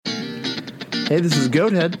Hey, this is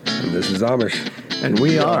Goathead. And this is Amish. And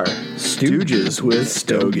we are Stooges with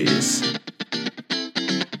Stogies.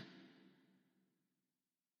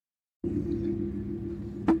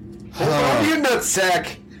 Hold on to your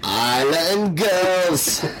nutsack. Island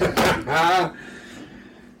Girls.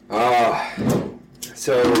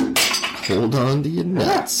 So, Hold on to your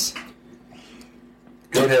nuts.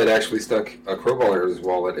 Goathead actually stuck a crowbar in his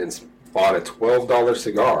wallet and bought a $12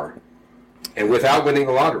 cigar, and without winning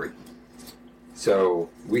the lottery. So,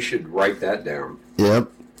 we should write that down.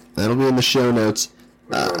 Yep, that'll be in the show notes.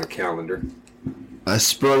 Put it on a calendar. I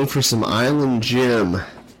sprung for some Island Jim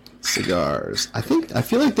cigars. I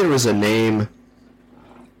feel like there was a name.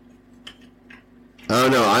 Oh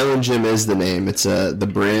no, Island Jim is the name. It's the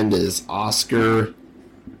brand is Oscar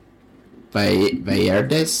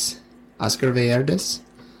Vallardes. Oscar Vallardes.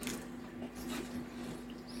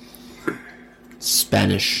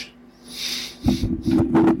 Spanish.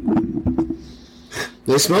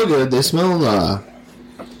 They smell good. They smell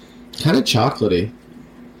kind of chocolatey.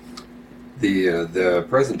 The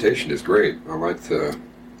presentation is great. I like they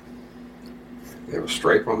have a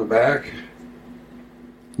stripe on the back.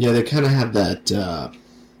 Yeah, they kind of have that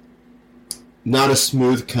not a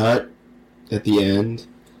smooth cut at the end.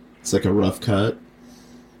 It's like a rough cut.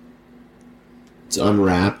 It's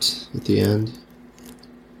unwrapped at the end.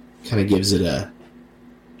 Kind of gives it an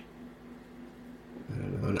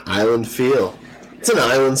island feel. It's an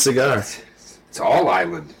island cigar. It's all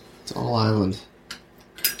island. It's all island.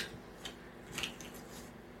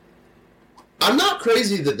 I'm not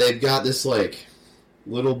crazy that they've got this like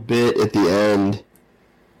little bit at the end.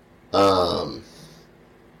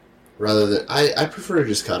 Rather than I prefer to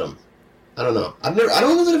just cut them. I don't know. I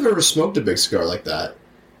don't know that I've ever smoked a big cigar like that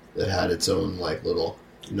had its own like little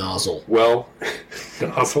nozzle. Well,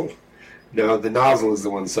 nozzle? No, the nozzle is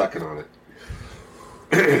the one sucking on it.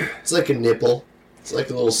 It's like a nipple. It's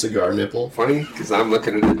like a little cigar nipple. Funny, because I'm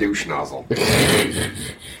looking at a douche nozzle.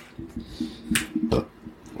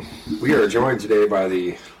 We are joined today by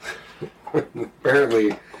the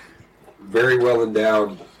apparently very well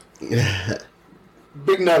endowed,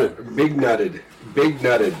 big nutted,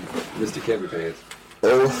 Mr. Kevin Pants.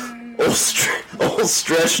 Old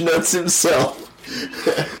Stretch Nuts himself.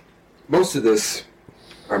 Most of this,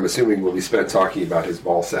 I'm assuming, will be spent talking about his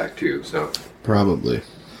ball sack too. So probably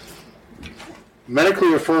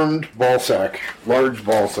medically affirmed ball sack, large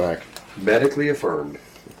ball sack, medically affirmed,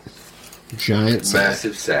 giant sack.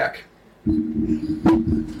 massive sack.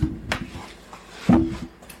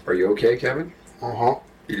 Are you okay, Kevin?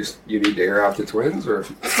 You need to air out the twins, or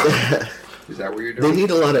is that what you're doing? They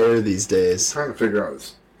need a lot of air these days. trying to figure out if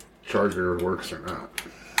this charger works or not.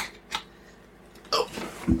 Oh.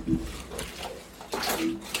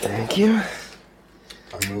 Thank you.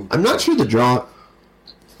 I'm not sure the draw.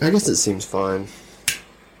 I guess it seems fine.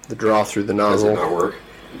 The draw through the Does nozzle. it not work?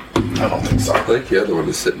 I don't think so. I think the other one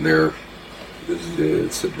is sitting there.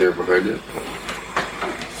 Is sitting there behind it.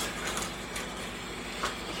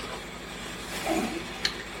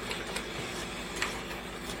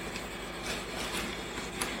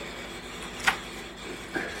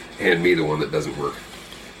 Hand me the one that doesn't work.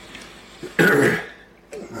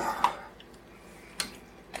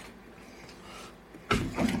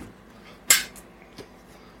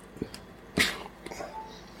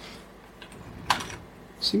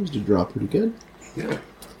 Seems to draw pretty good. Yeah.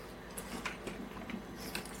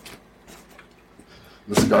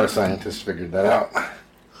 The cigar scientist figured that out.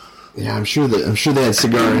 Yeah, I'm sure they had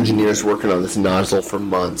cigar engineers working on this nozzle for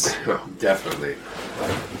months. Oh, definitely.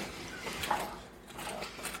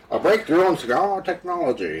 A breakthrough in cigar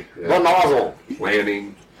technology. Yeah. The nozzle.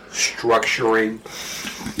 Planning, structuring.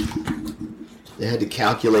 They had to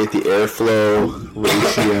calculate the airflow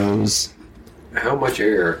ratios. How much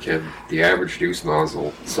air can the average deuce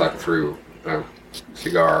nozzle suck through a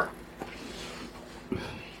cigar?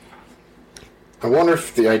 I wonder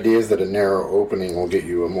if the idea is that a narrow opening will get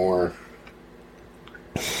you a more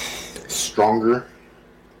stronger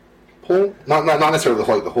pull. Not necessarily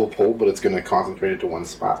like the whole pull, but it's going to concentrate it to one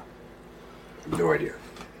spot. No idea.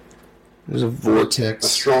 There's a A vortex.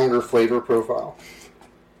 stronger flavor profile.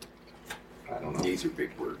 I don't know. These are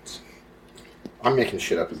big words. I'm making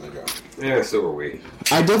shit up as I go. Yeah, so are we.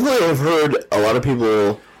 I definitely have heard a lot of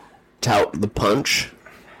people tout the punch.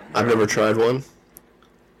 I've never tried one.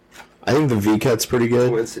 I think the V-cut's pretty good.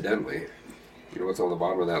 Coincidentally, you know what's on the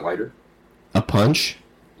bottom of that lighter? A punch?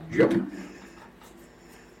 Yep.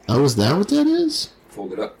 Oh, is that what that is?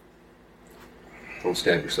 Fold it up. Don't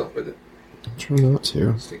stab yourself with it. I'm trying not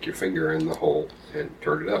to. Stick your finger in the hole and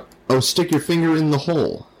turn it up. Oh, stick your finger in the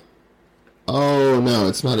hole. Oh, no,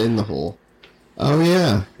 it's not in the hole. Oh,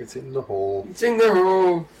 yeah. It's in the hole. It's in the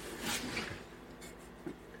hole.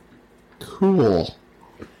 Cool.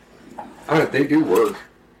 They do work.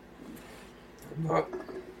 I'm not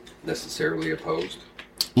necessarily opposed.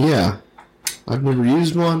 Yeah. I've never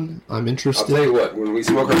used one. I'm I'll interested. tell you what, when we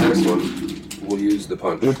smoke our next one, we'll use the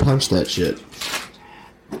punch. We'll punch that shit.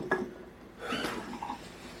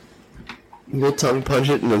 We'll tongue punch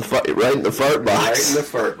it right in the fart box. Right in the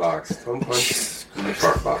fart box. Tongue punch in the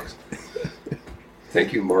fart box.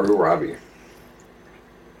 Thank you, Margot Robbie.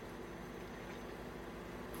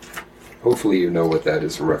 Hopefully you know what that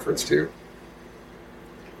is a reference to.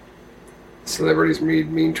 Celebrities read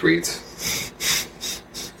mean tweets.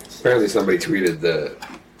 Apparently somebody tweeted that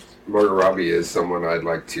Margot Robbie is someone I'd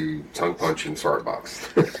like to tongue punch in fart box.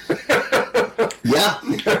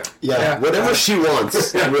 Yeah. Whatever she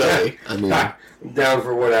wants, really. I mean, I'm down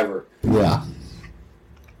for whatever. yeah.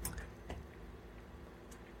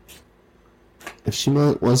 If she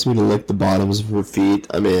wants me to lick the bottoms of her feet,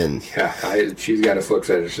 I'm in. Yeah, she's got a foot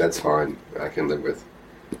fetish. That's fine. I can live with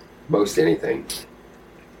most anything.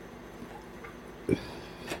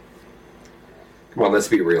 Come on, let's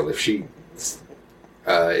be real. If she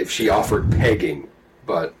offered pegging,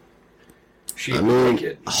 but she'd like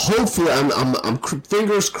it. Hopefully, I'm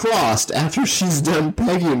fingers crossed. After she's done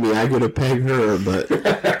pegging me, I go to peg her. But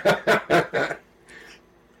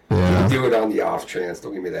yeah, Do it on the off chance.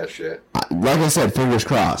 Don't give me that shit. like I said, fingers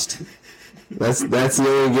crossed. That's the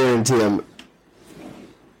only guarantee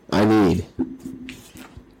I need.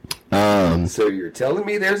 So you're telling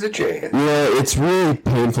me there's a chance? Yeah, it's really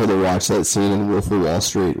painful to watch that scene in Wolf of Wall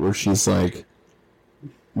Street where she's like,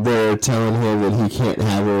 they're telling him that he can't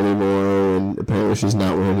have her anymore, and apparently she's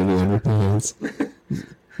not wearing any underpants.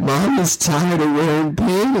 Mom is tired of wearing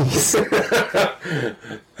panties.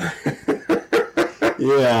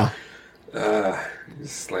 Yeah.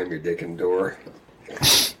 Just slam your dick in the door.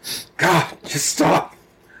 God, just stop.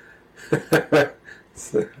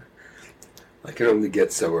 I can only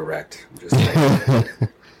get so erect. I'm just saying.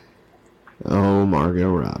 Oh,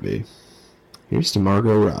 Margot Robbie. Here's to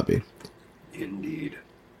Margot Robbie. Indeed.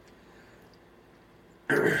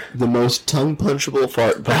 The most tongue-punchable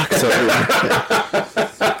fart box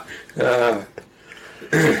ever.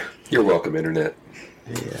 You're welcome, Internet.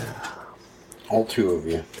 Yeah. All two of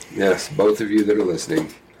you. Yes, both of you that are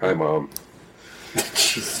listening. Hi, Mom.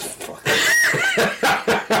 Jesus fuck.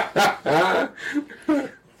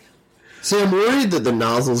 See, I'm worried that the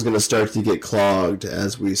nozzle's going to start to get clogged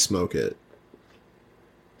as we smoke it.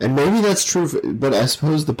 And maybe that's true, but I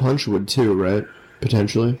suppose the punch would too, right?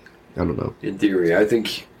 Potentially? I don't know. In theory, I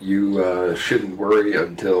think you shouldn't worry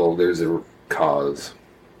until there's a cause.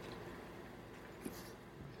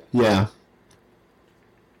 Yeah.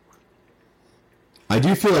 I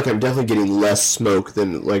do feel like I'm definitely getting less smoke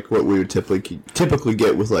than like what we would typically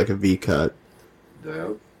get with like a V-cut.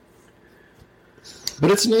 No. But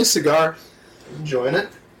it's a nice cigar. Enjoying it.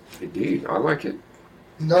 Indeed, I like it.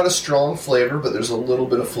 Not a strong flavor, but there's a little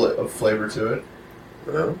bit of flavor to it.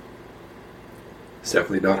 Well, it's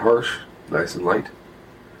definitely not harsh. Nice and light.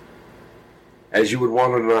 As you would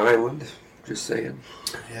want on an island. Just saying.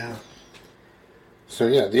 Yeah. So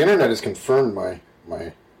yeah, the internet has confirmed my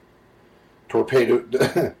torpedo.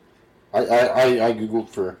 I googled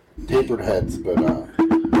for tapered heads, but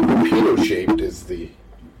torpedo shaped is the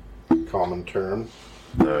common term.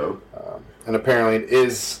 No. And apparently it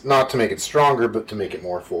is not to make it stronger, but to make it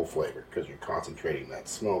more full flavor, because you're concentrating that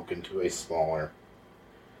smoke into a smaller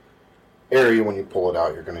area. When you pull it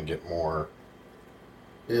out, you're going to get more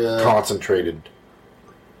concentrated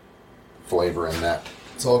flavor in that.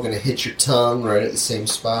 It's all going to hit your tongue right at the same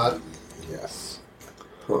spot. Yes.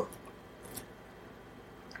 Huh.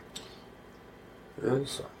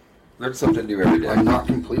 Learn something new every day. I'm not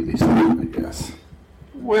completely stupid, I guess.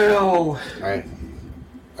 Well, I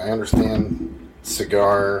understand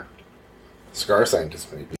cigar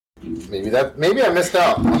scientist maybe I missed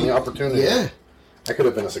out on the opportunity. Yeah. I could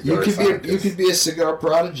have been a cigar You scientist. could be a cigar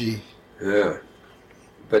prodigy. yeah.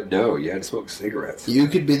 But no, you had to smoke cigarettes. You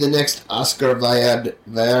could be the next Oscar Valladares.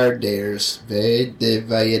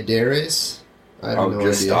 Valladares? I don't know.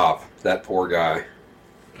 Just stop. That poor guy.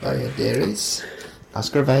 Valladares?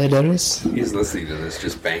 Oscar Valladares? He's listening to this,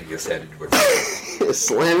 just banging his head into it.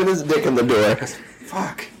 Slamming his dick in the door.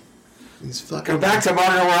 Fuck. He's fucking... Come back to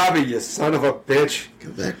Margot Robbie, you son of a bitch.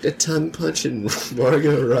 Go back to tongue punching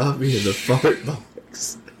Margot Robbie in the fart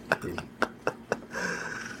box.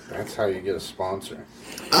 That's how you get a sponsor.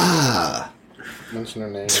 Ah! Mention her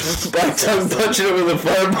name. Back tongue punching him in the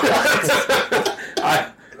fart box.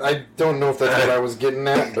 I don't know if that's what I was getting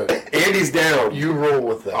at, but Andy's down. you roll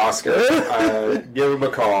with that. Oscar, give him a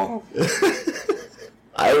call.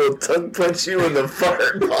 I will tongue punch you in the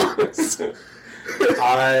fart box for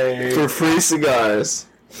free cigars.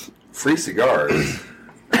 Free cigars.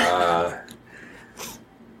 I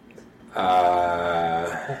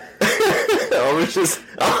was just,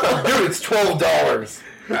 Dude, it's $12.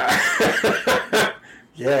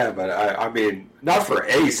 Yeah, but I mean, not for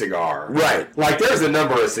a cigar. right, Like, there's a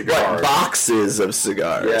number of cigars. boxes of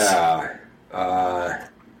cigars. Yeah.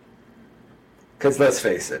 Because let's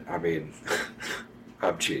face it, I mean,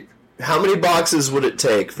 I'm cheap. How many boxes would it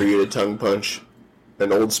take for you to tongue punch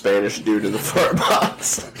an old Spanish dude in the fart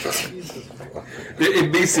box?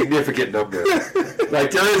 It'd be a significant number. Like,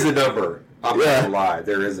 there is a number. I'm not Yeah. gonna lie,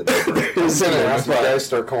 there is a number. I'm gonna ask you guys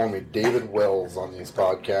start calling me David Wells on these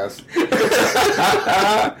podcasts.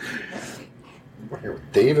 We're here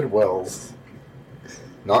with David Wells.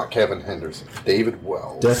 Not Kevin Henderson. David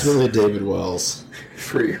Wells. Definitely David Wells.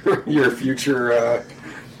 For your future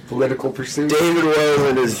political pursuit. David Wells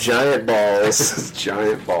and his giant balls. His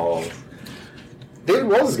giant balls. David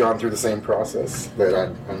Wells has gone through the same process that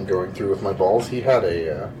I'm going through with my balls. He had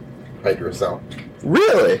a hydrocele.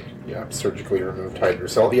 Really? Yeah, surgically removed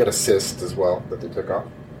hydrocele. He had a cyst as well that they took off.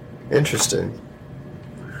 Interesting.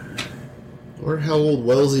 I wonder how old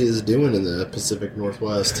Wellesley is doing in the Pacific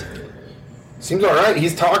Northwest. Seems all right.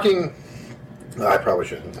 He's talking. I probably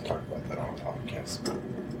shouldn't talk about that on the podcast.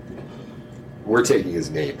 We're taking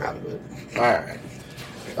his name out of it. All right.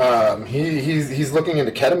 He's looking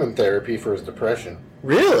into ketamine therapy for his depression.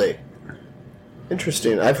 Really?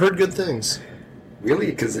 Interesting. I've heard good things. Really?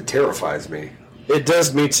 Because it terrifies me. It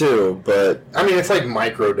does me too, but I mean, it's like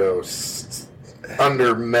microdose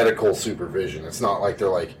under medical supervision. It's not like they're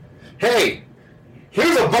like, "Hey,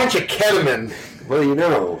 here's a bunch of ketamine." Well, you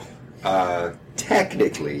know,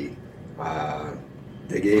 technically,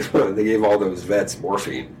 they gave all those vets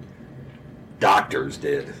morphine. Doctors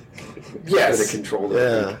did. Yes. To control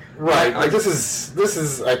yeah. it. Right. Like this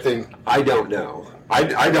is. I think I don't know.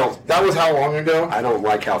 I don't. that was how long ago? I don't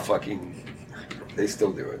like how fucking they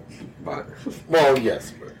still do it. But Well,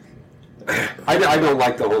 yes. But I don't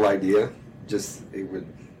like the whole idea. Just it would.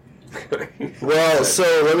 Well, so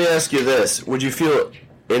let me ask you this. Would you feel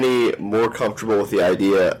any more comfortable with the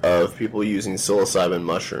idea of people using psilocybin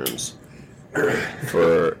mushrooms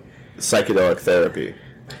for psychedelic therapy?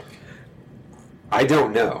 I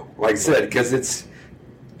don't know. Like I said, because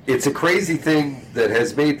it's a crazy thing that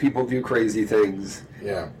has made people do crazy things.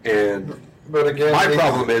 yeah. And But again, my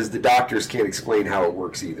problem is the doctors can't explain how it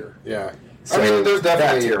works either. Yeah. So I mean, there's that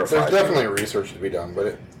definitely terrifies me. research to be done,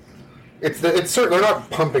 but it's certain they're not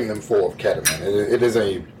pumping them full of ketamine. It is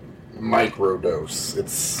a micro dose.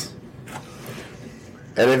 It's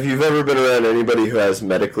And if you've ever been around anybody who has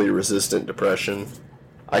medically resistant depression,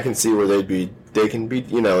 I can see where they can be,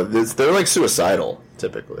 you know, they're like suicidal,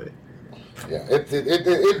 typically. yeah.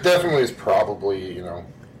 It definitely is probably, you know,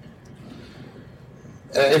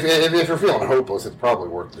 if you're feeling hopeless, it's probably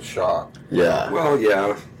worth the shot. Yeah. Well,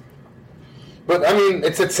 yeah. But I mean,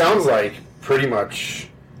 it sounds like pretty much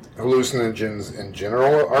hallucinogens in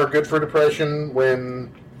general are good for depression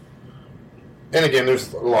when. And again,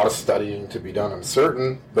 there's a lot of studying to be done, I'm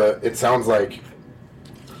certain, but it sounds like,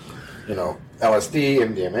 you know, LSD,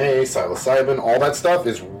 MDMA, psilocybin, all that stuff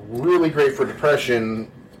is really great for depression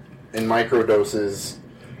in microdoses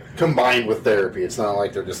combined with therapy. It's not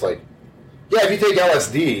like they're just like, yeah, if you take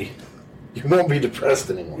LSD, you won't be depressed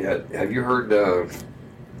anymore. Yeah. Have you heard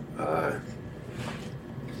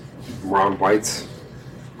Ron White's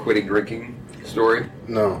quitting drinking story?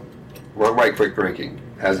 No. Ron White quit drinking.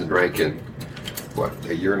 Hasn't drank in, what,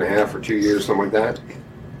 a year and a half or 2 years, something like that?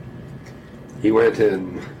 He went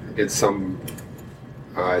and it's some,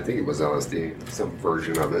 I think it was LSD, some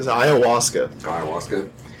version of It's it. ayahuasca.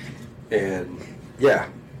 And, yeah,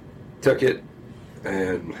 took it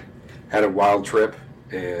and had a wild trip.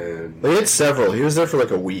 And, He had several. He was there for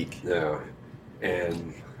like a week. yeah,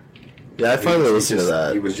 and Yeah, I finally listened to He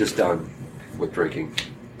that. was just done with drinking.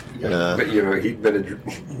 Yeah. But, you know, he'd been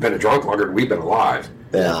a drunk longer than we've been alive.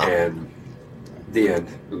 Yeah. And the end,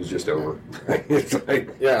 it was just over. It's like,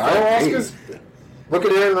 Yeah, ayahuasca's. Look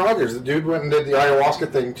at Aaron Rodgers. The dude went and did the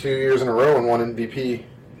ayahuasca thing 2 years in a row and won MVP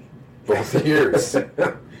both years.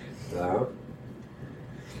 No.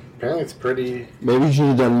 Apparently, it's pretty. Maybe you should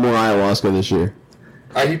have done more ayahuasca this year.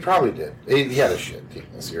 He probably did. He had a shit team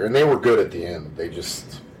this year, and they were good at the end. They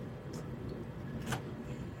just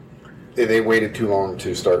they waited too long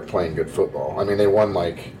to start playing good football. I mean, they won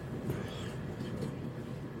like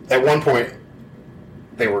at one point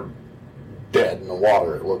they were dead in the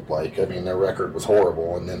water. It looked like. I mean, their record was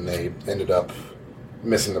horrible, and then they ended up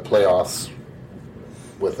missing the playoffs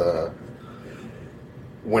with a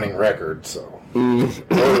winning record. So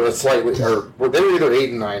Or slightly, or well, they were either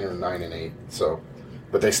 8 and 9 or 9 and 8. So,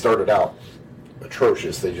 but they started out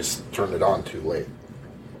atrocious. They just turned it on too late.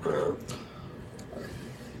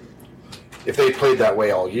 If they played that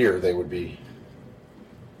way all year, they would be.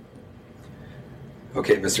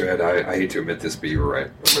 Okay, Mr. Ed, I hate to admit this, but you were right.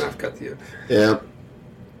 I'm going to have to cut the end. Yeah.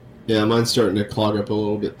 Yeah, mine's starting to clog up a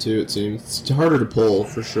little bit too, it seems. It's harder to pull,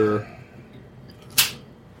 for sure.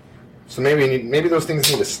 So maybe those things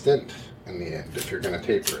need a stint in the end if you're going to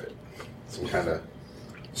taper it. Some kind of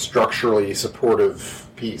structurally supportive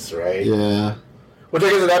piece, right? Yeah. Which I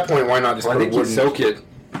guess at that point, why not just Well, I put think a you wooden... soak it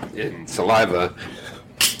in saliva,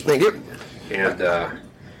 Thank you. and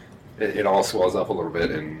it all swells up a little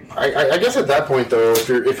bit. And I guess at that point, though, if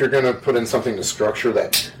you're going to put in something to structure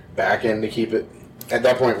that back end to keep it, at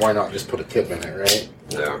that point, why not just put a tip in it, right?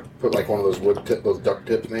 yeah, Put like one of those those duck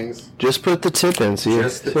tip things. Just put the tip in, see how it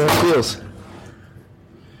Just the feels.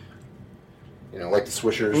 You know, like the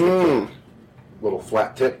Swishers with the little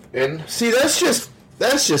flat tip in. See, that's just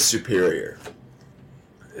superior.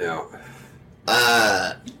 yeah.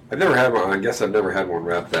 I've never had one. I guess I've never had one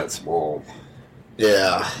wrapped that small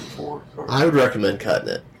Yeah. before. I would recommend cutting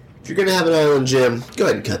it. If you're gonna have an island gym, go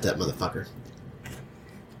ahead and cut that motherfucker.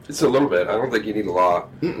 Just a little bit. I don't think you need a lot.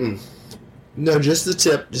 No, just the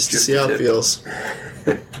tip, just to Just see the how it tip. feels.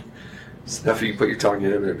 Stuff you can put your tongue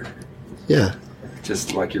in, and Yeah.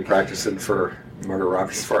 just like you're practicing for Murder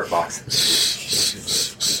Robbie's fart box.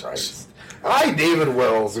 Christ. I, David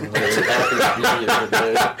Wells, am very happy to be here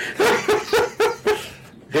today.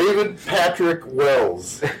 David Patrick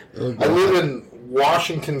Wells. Oh, I live in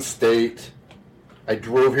Washington State. I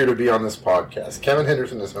drove here to be on this podcast. Kevin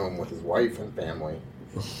Henderson is home with his wife and family.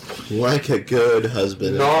 like a good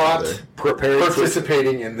husband. Not and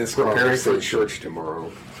participating in this Preparing for conversation. church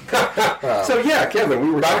tomorrow. So yeah, Kevin,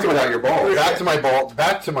 we were talking about your balls.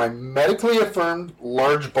 Back to my medically affirmed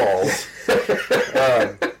large balls.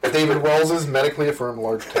 David Wells's medically affirmed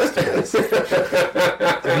large testicles.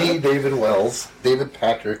 Me, David Wells, David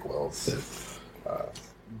Patrick Wells,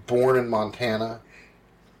 born in Montana,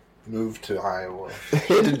 moved to Iowa.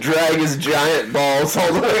 He had to drag his giant balls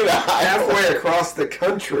all the way to Halfway across the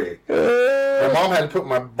country. My mom had to put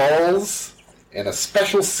my balls in a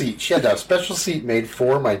special seat. She had to have a special seat made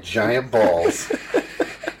for my giant balls.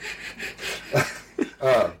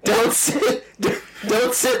 Don't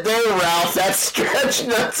sit there, Ralph. That's stretch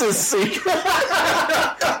nuts' secret.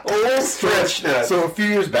 Old stretch nut. So a few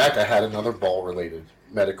years back, I had another ball-related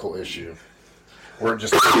medical issue. Where it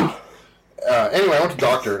just... anyway, I went to the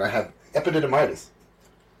doctor, and I had epididymitis.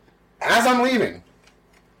 As I'm leaving,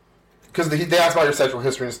 because they asked about your sexual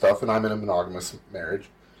history and stuff, and I'm in a monogamous marriage.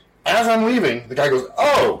 As I'm leaving, the guy goes,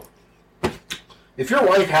 "Oh, if your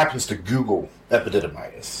wife happens to Google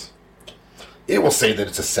epididymitis, it will say that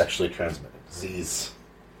it's a sexually transmitted disease."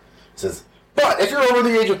 It says, "But if you're over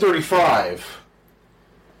the age of 35,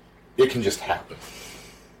 it can just happen."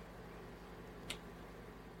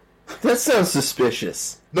 That sounds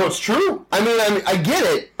suspicious. No, it's true. I mean, I get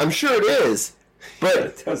it. I'm sure it is.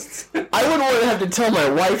 But I wouldn't want to have to tell my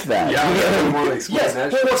wife that. Yeah, I didn't want to explain Yes,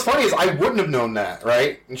 that. well, what's funny is I wouldn't have known that,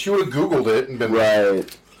 right? And she would have Googled it and been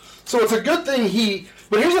Right. So it's a good thing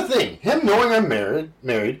But here's the thing: him knowing I'm married,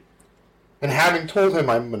 and having told him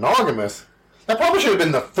I'm monogamous, that probably should have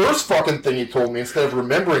been the first fucking thing he told me instead of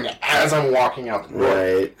remembering it as I'm walking out the door.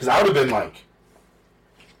 Right. Because I would have been like,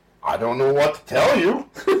 I don't know what to tell you.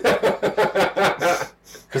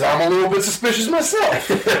 Because I'm a little bit suspicious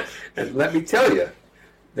myself. And let me tell you,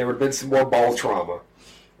 there would have been some more ball trauma.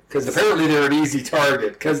 Because apparently they're an easy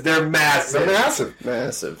target. Because they're massive. They're massive.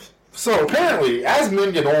 Massive. So apparently, as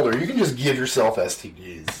men get older, you can just give yourself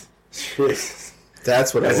STDs. Jeez.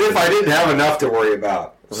 That's what As I if I didn't have enough to worry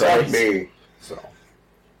about. Right. Like me.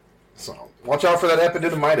 So watch out for that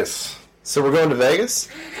epididymitis. So we're going to Vegas?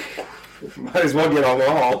 Might as well get on the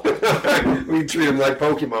hall. We treat them like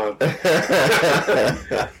Pokemon.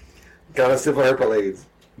 Got us simple herpalades.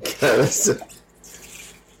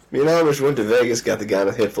 Me and Amish went to Vegas, got the guy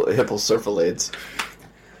with hipposurfalades.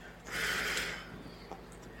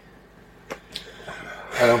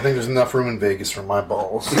 I don't think there's enough room in Vegas for my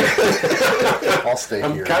balls. I'll stay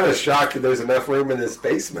I'm here. kind of shocked that there's enough room in this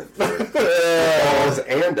basement for balls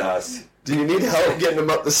and us. Do you need help getting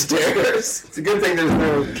them up the stairs? It's a good thing there's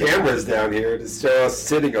no cameras down here to show us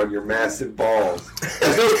sitting on your massive balls.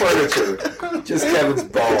 There's no furniture, just Kevin's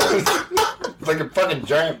balls. It's like a fucking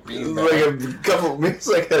giant bean. It's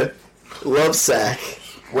like a love sack.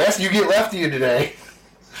 Wes, you get left of you today.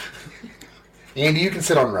 Andy, you can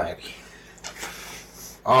sit on Riley.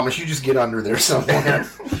 Amish, you just get under there somewhere.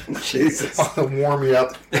 Jesus. I'll warm you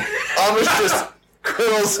up. Amish just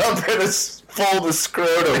curls up in Fold the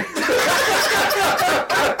scrotum.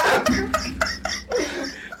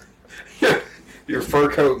 Your fur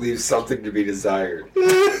coat leaves something to be desired.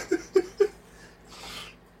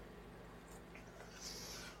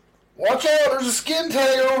 Watch out, there's a skin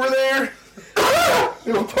tag over there.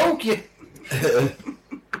 It'll poke you. Take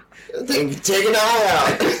an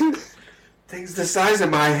eye out. Thing's the size of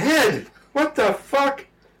my head. What the fuck?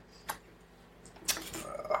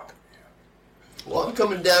 Well, I'm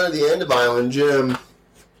coming down to the end of Island Jim.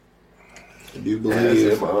 I do As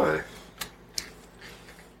believe. am I.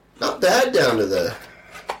 Not bad down to the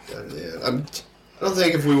end. I don't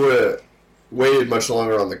think if we would have waited much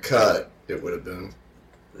longer on the cut, it would have been.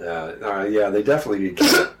 Yeah, they definitely need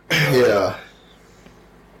to. Yeah.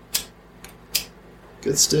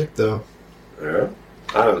 Good stick though. Yeah.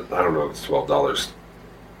 I don't know if it's $12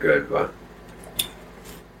 good, but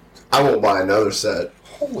I won't buy another set.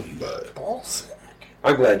 Holy ball sack.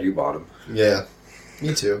 I'm glad you bought them. Yeah,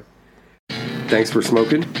 me too. Thanks for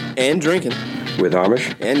smoking And drinking. with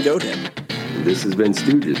Amish. And Goathead. This has been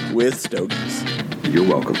Stooges. With Stogies. You're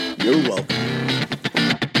welcome. You're welcome.